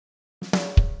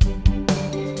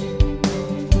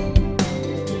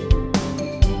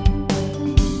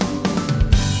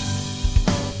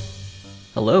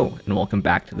Hello, and welcome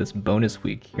back to this bonus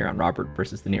week here on Robert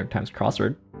versus the New York Times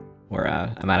Crossword, where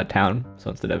I'm out of town,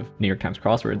 so instead of New York Times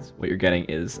Crosswords, what you're getting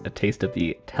is a taste of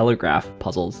the Telegraph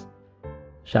puzzles.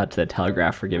 Shout out to the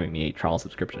Telegraph for giving me a trial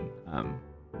subscription.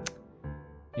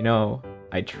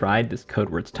 I tried this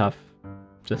Codewords tough,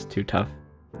 just too tough,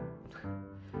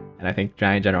 and I think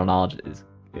Giant General Knowledge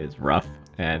is rough,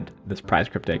 and this prize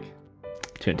cryptic,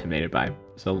 too intimidated by.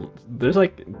 So there's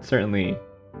certainly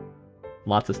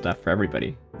lots of stuff for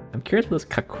everybody. I'm curious what this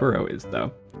Kakuro is,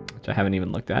 though, which I haven't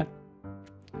even looked at.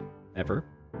 Ever.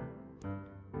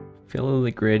 Fill the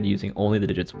grid using only the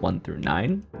digits 1 through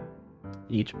 9.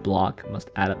 Each block must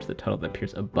add up to the total that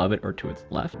appears above it or to its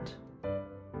left. You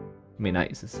may not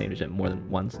use the same digit more than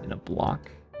once in a block.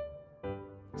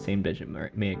 The same digit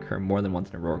may occur more than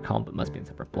once in a row or column, but must be in a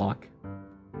separate block.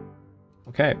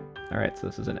 Okay, alright, so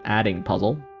this is an adding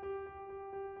puzzle.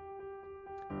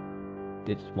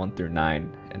 Digits 1 through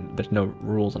 9, and there's no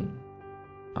rules on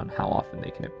how often they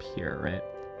can appear, right?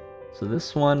 So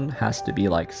this one has to be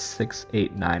like 6,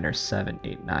 8, 9, or 7,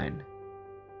 8, 9.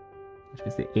 Which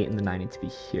means the 8 and the 9 need to be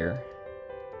here.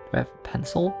 Do I have a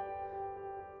pencil?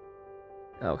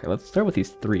 Okay, let's start with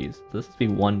these 3s. So this has to be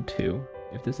 1, 2.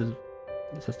 If this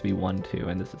has to be 1, 2,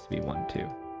 and this has to be 1, 2.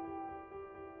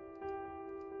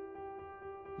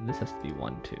 And this has to be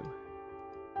 1, 2.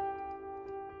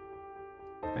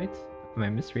 Right? Am I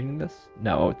misreading this?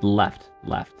 No, left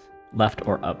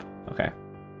or up. Okay,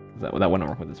 that wouldn't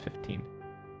work with this 15.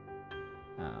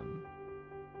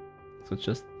 So it's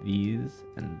just these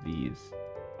and these.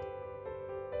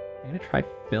 I'm gonna try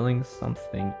filling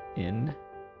something in,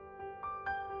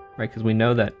 right? Because we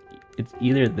know that it's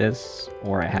either this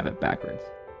or I have it backwards.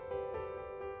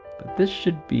 But this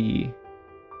should be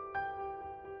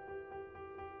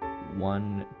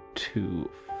 1, 2,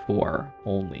 4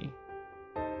 only.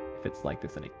 If it's like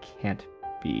this, then it can't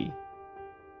be.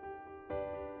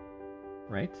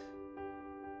 Right?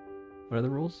 What are the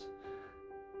rules?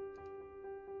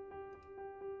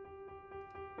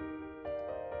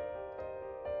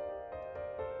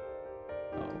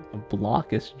 Oh, a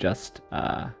block is just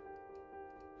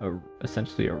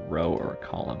essentially a row or a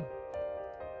column.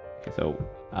 Okay, so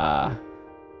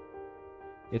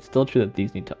it's still true that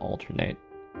these need to alternate.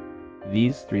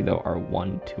 These 3 though are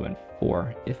 1, 2, and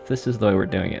 4. If this is the way we're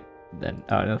doing it, then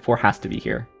no, 4 has to be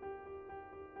here.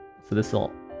 So this will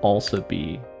also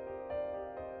be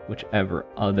whichever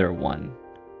other one.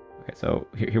 Okay, so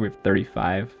here we have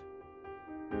 35.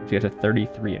 If you get to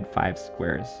 33 and 5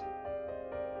 squares.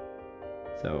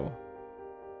 So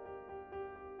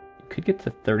you could get to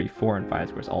 34 and 5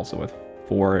 squares also with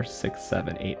 4, 6,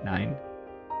 7, 8, 9.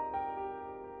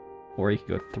 Or you could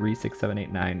go 3, 6, 7,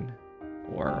 8, 9.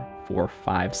 Or 4,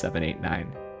 5, 7, 8,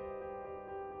 9.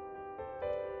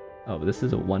 Oh, but this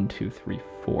is a 1, 2, 3,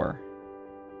 4.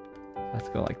 Let's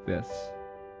go like this.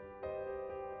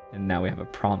 And now we have a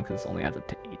problem because this only adds up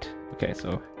to 8. Okay,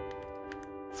 so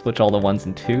switch all the 1s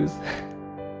and 2s.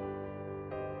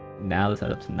 Now this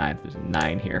adds up to 9. There's a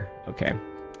 9 here. Okay.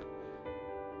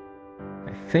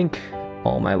 I think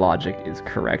all my logic is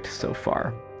correct so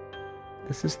far.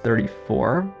 This is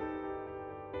 34.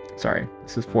 Sorry,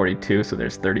 this is 42, so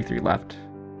there's 33 left.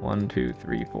 1, 2,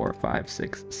 3, 4, 5,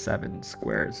 6, 7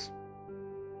 squares.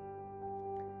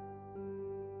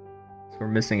 So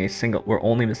we're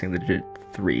only missing the digit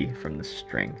 3 from the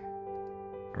string,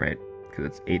 right? Because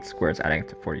it's 8 squares adding up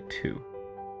to 42.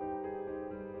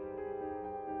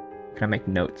 Can I make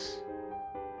notes?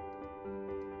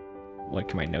 What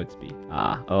can my notes be?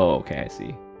 Oh, okay, I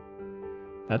see.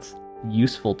 That's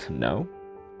useful to know.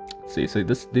 See, so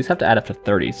these have to add up to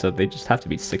 30, so they just have to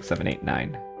be 6, 7, 8,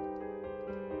 9.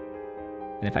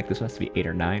 And in fact, this one has to be 8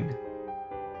 or 9.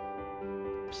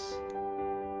 Oops.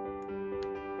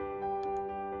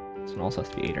 This one also has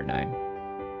to be 8 or 9.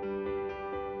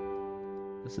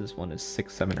 This one is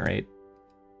 6, 7, or 8.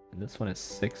 And this one is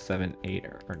 6, 7, 8,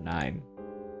 or 9.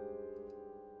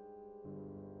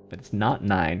 But it's not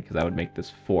 9, because that would make this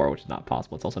 4, which is not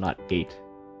possible. It's also not 8.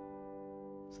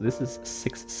 So this is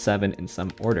 6, 7 in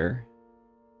some order.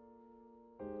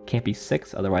 Can't be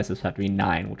 6, otherwise this would have to be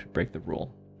 9, which would break the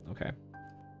rule. Okay.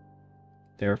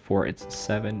 Therefore it's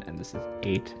 7, and this is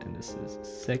 8, and this is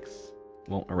 6.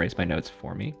 Won't erase my notes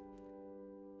for me.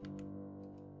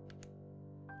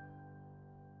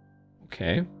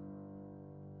 Okay.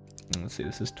 And let's see,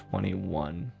 this is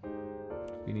 21.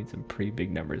 We need some pretty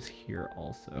big numbers here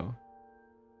also.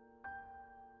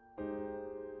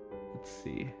 Let's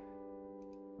see.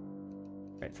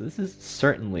 Right, so this is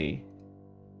certainly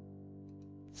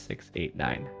 6, 8,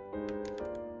 9.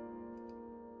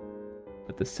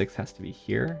 But the 6 has to be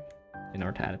here in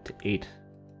order to add it to 8.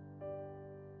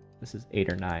 This is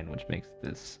 8 or 9, which makes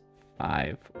this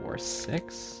 5 or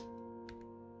 6.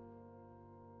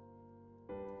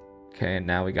 Okay, and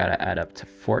now we gotta add up to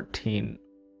 14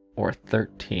 or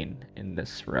 13 in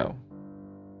this row.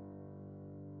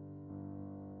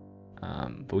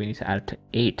 But we need to add it to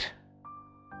 8.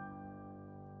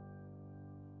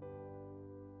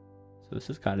 So this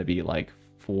has got to be like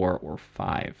 4 or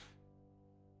 5.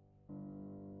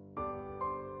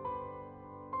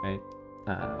 Right?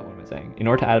 What am I saying? In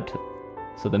order to add it to...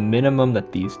 So the minimum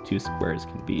that these two squares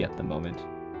can be at the moment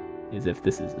is if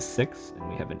this is a 6 and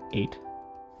we have an 8.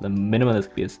 The minimum this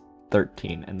could be is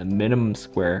 13, and the minimum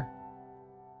square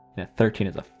in a 13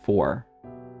 is a 4,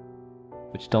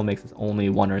 which still makes this only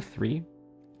 1 or 3.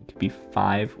 It could be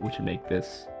 5, which would make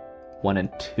this 1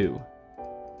 and 2.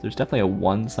 So there's definitely a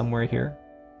 1 somewhere here.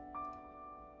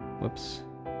 Whoops.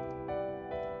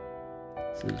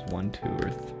 This is 1, 2,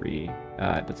 or 3.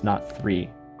 That's not 3.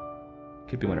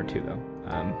 Could be 1 or 2 though.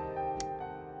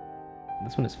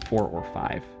 This one is 4 or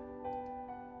 5.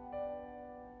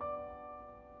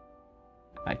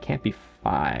 It can't be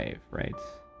 5, right?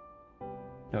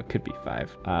 No, it could be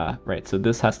 5. Right, so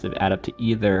this has to add up to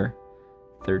either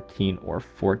 13 or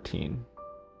 14.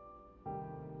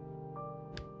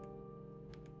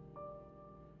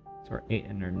 So our 8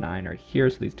 and our 9 are here,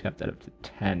 so these two have to add up to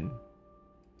 10.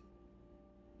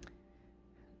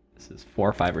 This is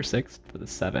 4, 5, or 6 for the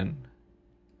 7.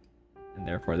 And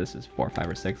therefore this is 4, 5,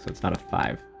 or 6, so it's not a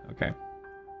 5. Okay.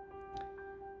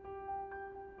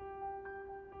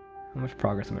 How much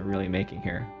progress am I really making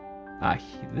here?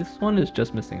 This one is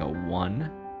just missing a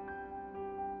 1.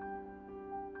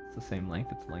 It's the same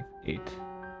length, it's length 8.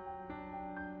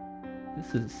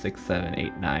 This is 6, 7,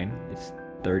 8, 9. It's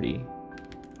 30.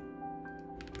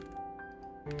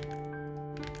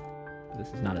 This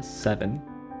is not a 7.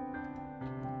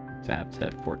 So I have to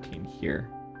have 14 here.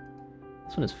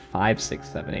 This one is 5, 6,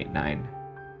 7, 8, 9.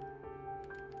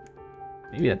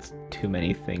 Maybe that's too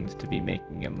many things to be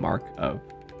making a mark of.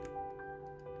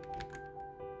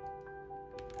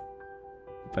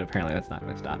 But apparently that's not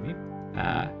going to stop me.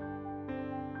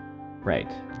 Right,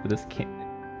 but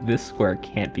this square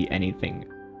can't be anything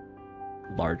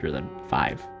larger than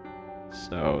 5.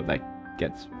 So that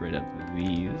gets rid of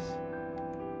these.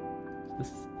 So this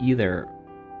is either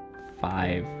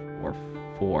 5 or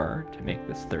 4 to make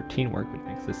this 13 work, which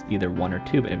makes this either 1 or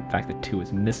 2, but in fact the 2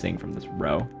 is missing from this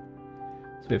row.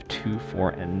 So we have 2,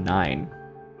 4, and 9.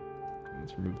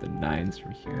 Let's remove the 9s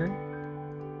from here.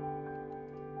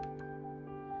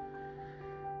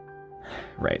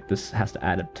 Right, this has to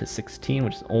add up to 16,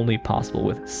 which is only possible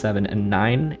with 7 and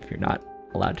 9 if you're not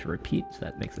allowed to repeat, so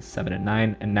that makes us 7 and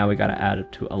 9, and now we gotta add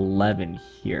up to 11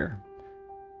 here.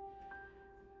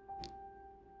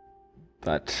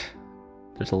 But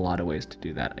there's a lot of ways to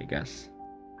do that, I guess.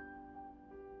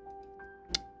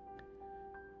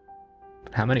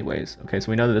 But how many ways? Okay, so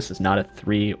we know that this is not a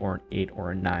 3 or an 8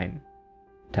 or a 9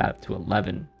 to add up to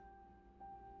 11.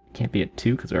 It can't be a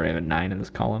 2 because we already have a 9 in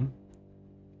this column.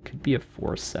 Could be a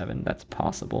 4, 7, that's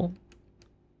possible.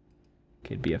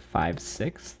 Could be a 5,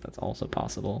 6, that's also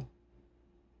possible.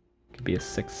 Could be a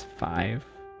 6, 5.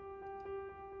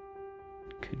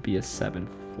 Could be a 7,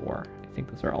 4. I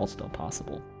think those are all still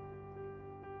possible.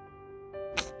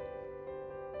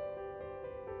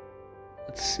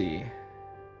 Let's see.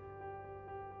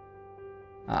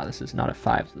 This is not a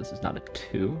 5, so this is not a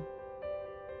 2.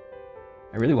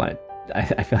 I really want to...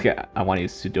 I feel like I want to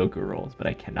use Sudoku rules, but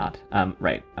I cannot.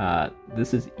 Right.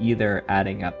 This is either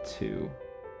adding up to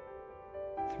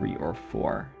 3 or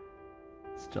 4.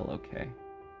 It's still okay.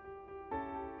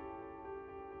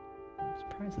 I'm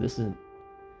surprised this is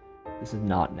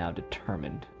not now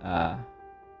determined. I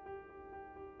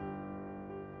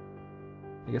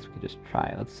guess we could just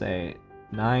try. Let's say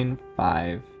 9,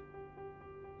 5,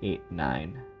 8,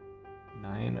 9.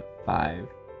 9, 5,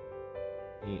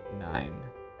 8, 9.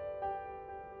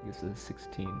 This is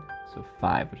 16, so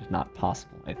 5, which is not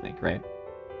possible, I think, right?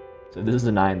 So this is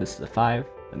a 9, this is a 5,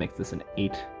 that makes this an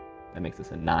 8, that makes this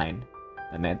a 9,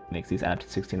 that makes these add up to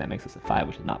 16, that makes this a 5,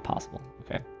 which is not possible,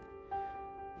 okay?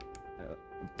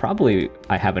 Probably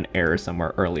I have an error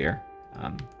somewhere earlier.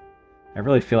 I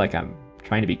really feel like I'm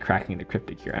trying to be cracking the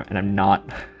cryptic here, and I'm not,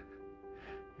 I'm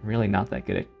really not that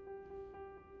good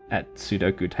at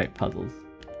Sudoku type puzzles.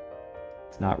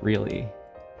 It's not really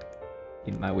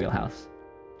in my wheelhouse.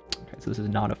 Okay, so this is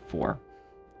not a 4.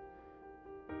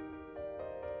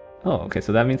 Oh, okay,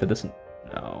 so that means that this...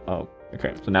 Oh,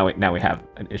 okay, so now we have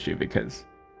an issue because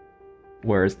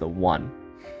where's the 1?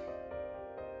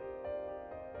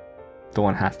 The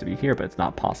 1 has to be here, but it's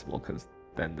not possible because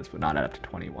then this would not add up to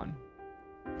 21.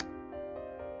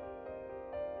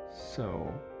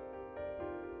 So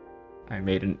I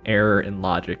made an error in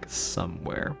logic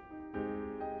somewhere.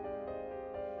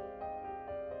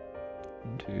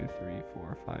 1, 2, 3,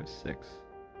 4, 5, 6,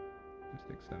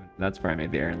 6, 7. That's where I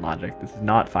made the error in logic. This is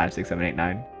not 5, 6, 7, 8,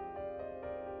 9.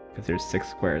 Because there's 6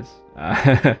 squares.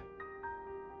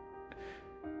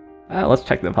 Let's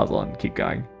check the puzzle and keep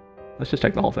going. Let's just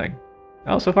check the whole thing.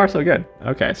 Oh, so far so good.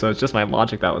 Okay, so it's just my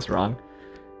logic that was wrong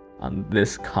on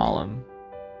this column.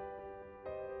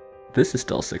 This is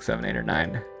still 6, 7, 8, or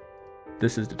 9.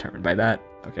 This is determined by that.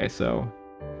 Okay, so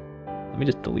let me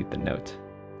just delete the note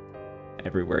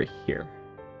everywhere here.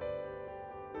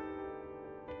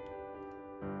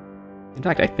 In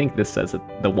fact, I think this says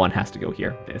that the 1 has to go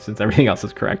here, since everything else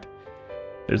is correct.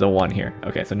 There's a 1 here.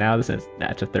 Okay, so now this is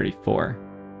match of 34.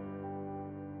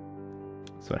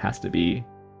 So it has to be...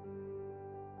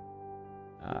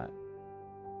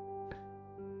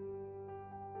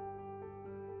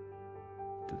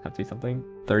 does it have to be something?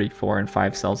 34 and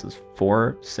 5 cells is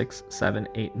 4, 6, 7,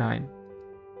 8, 9.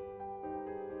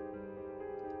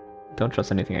 Don't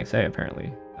trust anything I say,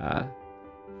 apparently.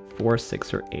 4,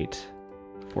 6, or 8.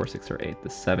 4, 6, or 8. The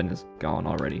 7 is gone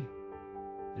already.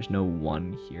 There's no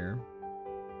 1 here.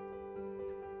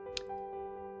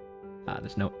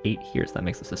 There's no 8 here, so that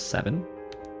makes this a 7.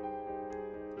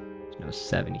 There's no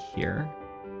 7 here.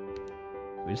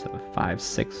 We just have a 5,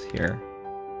 6 here.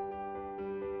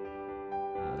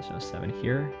 There's no 7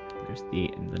 here. There's the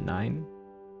 8 and the 9.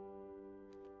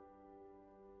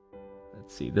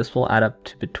 Let's see, this will add up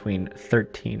to between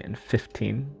 13 and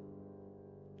 15.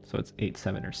 So it's 8,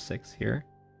 7, or 6 here.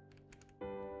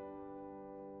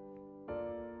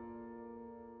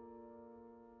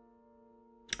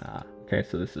 Okay,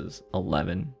 so this is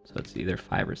 11. So it's either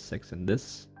 5 or 6 in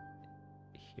this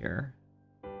here.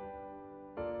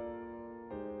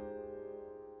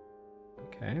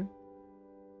 Okay.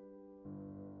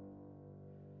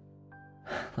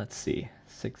 Let's see,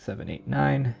 6, 7, 8,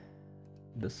 9.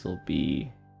 This will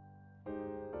be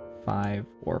 5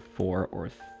 or 4 or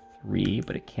 3,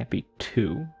 but it can't be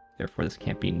 2. Therefore, this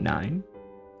can't be 9.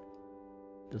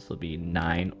 This will be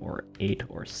 9 or 8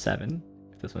 or 7.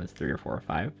 If this one is 3 or 4 or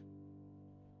 5.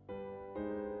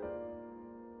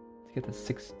 Let's get the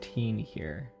 16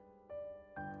 here.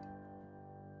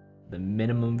 The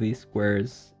minimum of these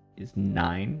squares is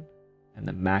 9, and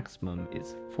the maximum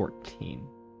is 14.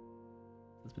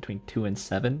 It's between 2 and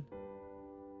 7.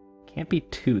 Can't be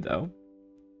 2, though.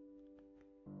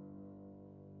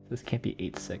 This can't be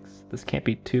 8, 6. This can't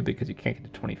be 2 because you can't get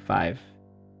to 25.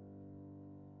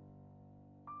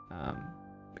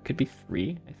 It could be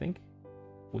 3, I think,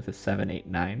 with a 7, 8,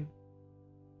 9.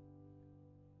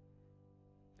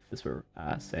 If this were,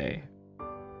 say,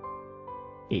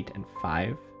 8 and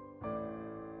 5,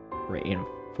 or 8 and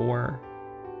 4,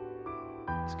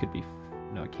 this could be,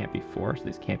 no, it can't be 4, so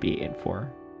this can't be 8 and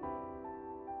 4.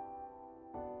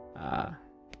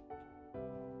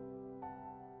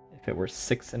 If it were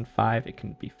 6 and 5, it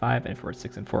can be 5, and if it were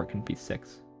 6 and 4, it can be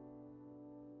 6.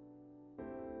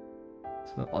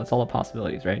 So that's all the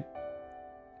possibilities, right?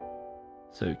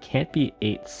 So it can't be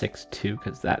 8, 6, 2,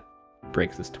 because that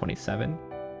breaks this 27.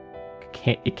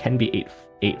 It can be 8,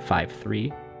 8, 5,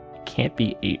 3. It can't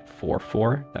be 8, 4,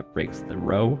 4. That breaks the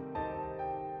row.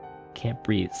 It can't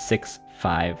be 6,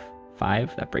 5,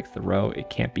 5. That breaks the row. It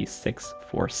can't be 6,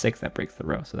 4, 6. That breaks the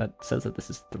row. So that says that this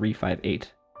is 3, 5,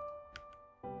 8.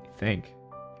 I think.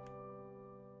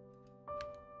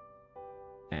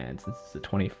 And since it's a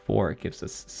 24, it gives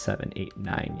us 7, 8,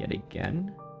 9 yet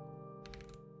again.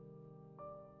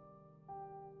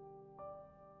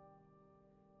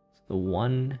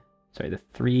 So the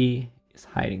 3 is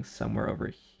hiding somewhere over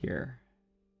here.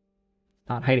 It's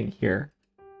not hiding here.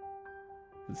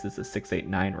 This is a 6, 8,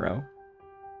 9 row.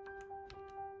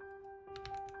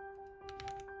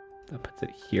 That puts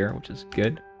it here, which is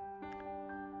good.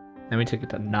 Then we took it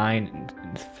to 9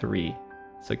 and 3.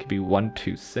 So it could be 1,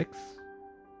 2, 6.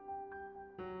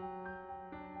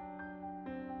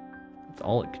 That's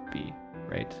all it could be,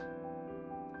 right?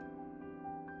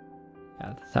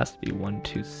 Yeah, this has to be 1,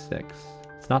 2, 6.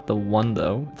 It's not the 1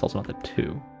 though, it's also not the 2.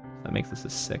 So that makes this a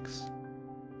 6.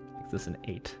 Makes this an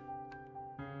 8.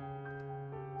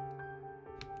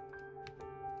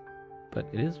 But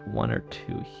it is 1 or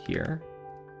 2 here.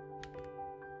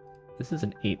 This is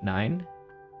an 8, 9.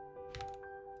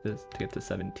 This to get to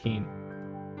 17.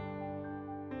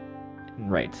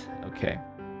 Right, okay.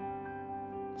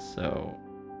 So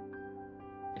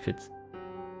if it's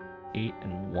 8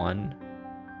 and 1,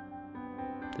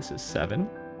 this is 7.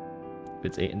 If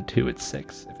it's 8 and 2, it's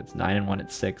 6. If it's 9 and 1,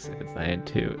 it's 6. If it's 9 and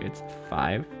 2, it's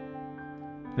 5.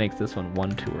 Makes this one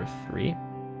 1, 2, or 3.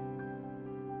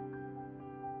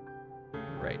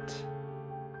 Right.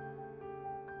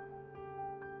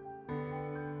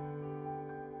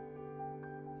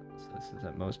 So this is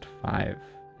at most 5.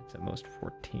 It's at most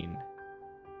 14.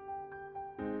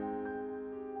 In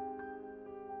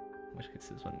which case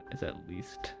this one is at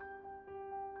least...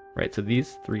 Right, so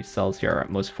these 3 cells here are at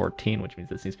most 14, which means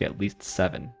this needs to be at least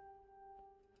 7.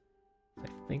 I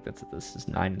think that's that this is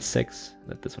 9 and 6,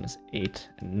 that this one is 8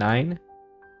 and 9.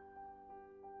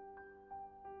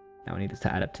 Now I need this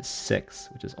to add up to 6,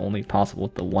 which is only possible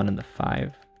with the 1 and the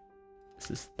 5.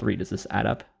 This is 3. Does this add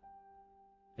up?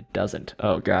 It doesn't.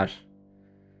 Oh gosh.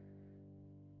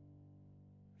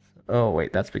 Oh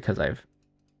wait, that's because I've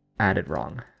added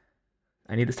wrong.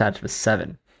 I need this to add to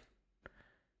 7.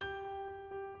 I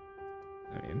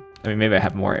mean, maybe I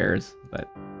have more errors, but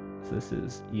so this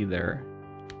is either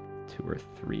 2 or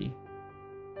 3.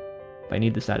 But I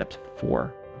need this to add up to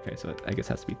 4. Okay, so I guess it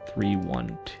has to be 3,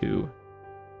 1, 2,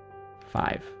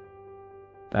 5.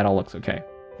 That all looks okay.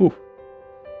 Whew.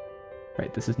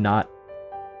 Right, this is not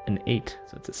an 8,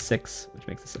 so it's a 6, which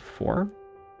makes this a 4.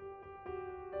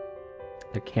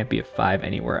 There can't be a 5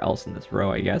 anywhere else in this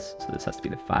row, I guess, so this has to be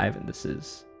the 5, and this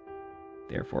is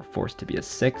therefore forced to be a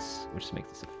 6, which makes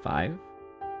this a 5.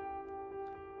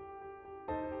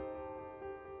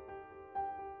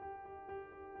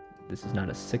 This is not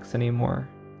a 6 anymore.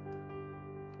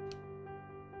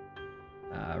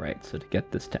 Right, so to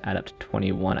get this to add up to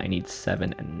 21, I need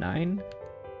 7 and 9,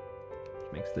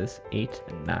 which makes this 8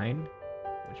 and 9,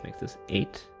 which makes this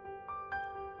 8.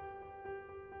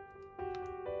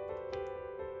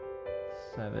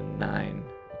 7, 9.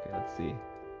 Okay, let's see.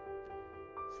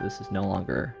 So this is no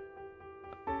longer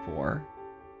 4.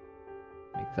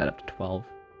 Makes that up to 12.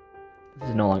 This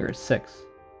is no longer a 6. So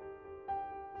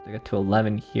to get to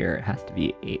 11 here, it has to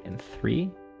be 8 and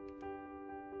 3.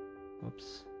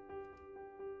 Whoops.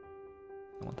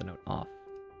 I want the note off.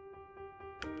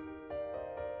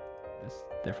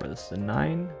 Therefore this is a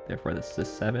 9. Therefore this is a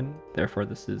 7. Therefore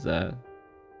this is a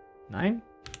 9.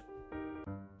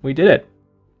 We did it!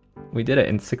 We did it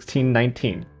in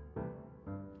 1619.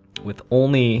 With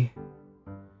only...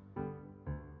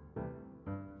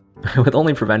 with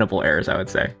only preventable errors, I would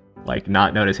say. Like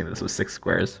not noticing this was 6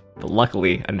 squares. But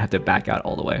luckily, I didn't have to back out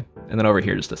all the way. And then over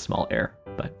here, just a small error.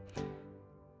 But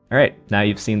alright, now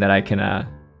you've seen that I can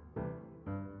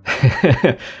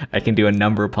I can do a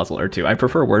number puzzle or two. I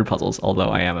prefer word puzzles, although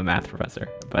I am a math professor.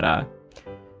 But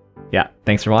yeah,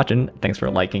 thanks for watching. Thanks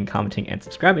for liking, commenting, and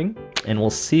subscribing. And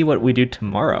we'll see what we do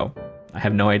tomorrow. I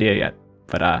have no idea yet,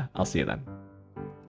 but I'll see you then.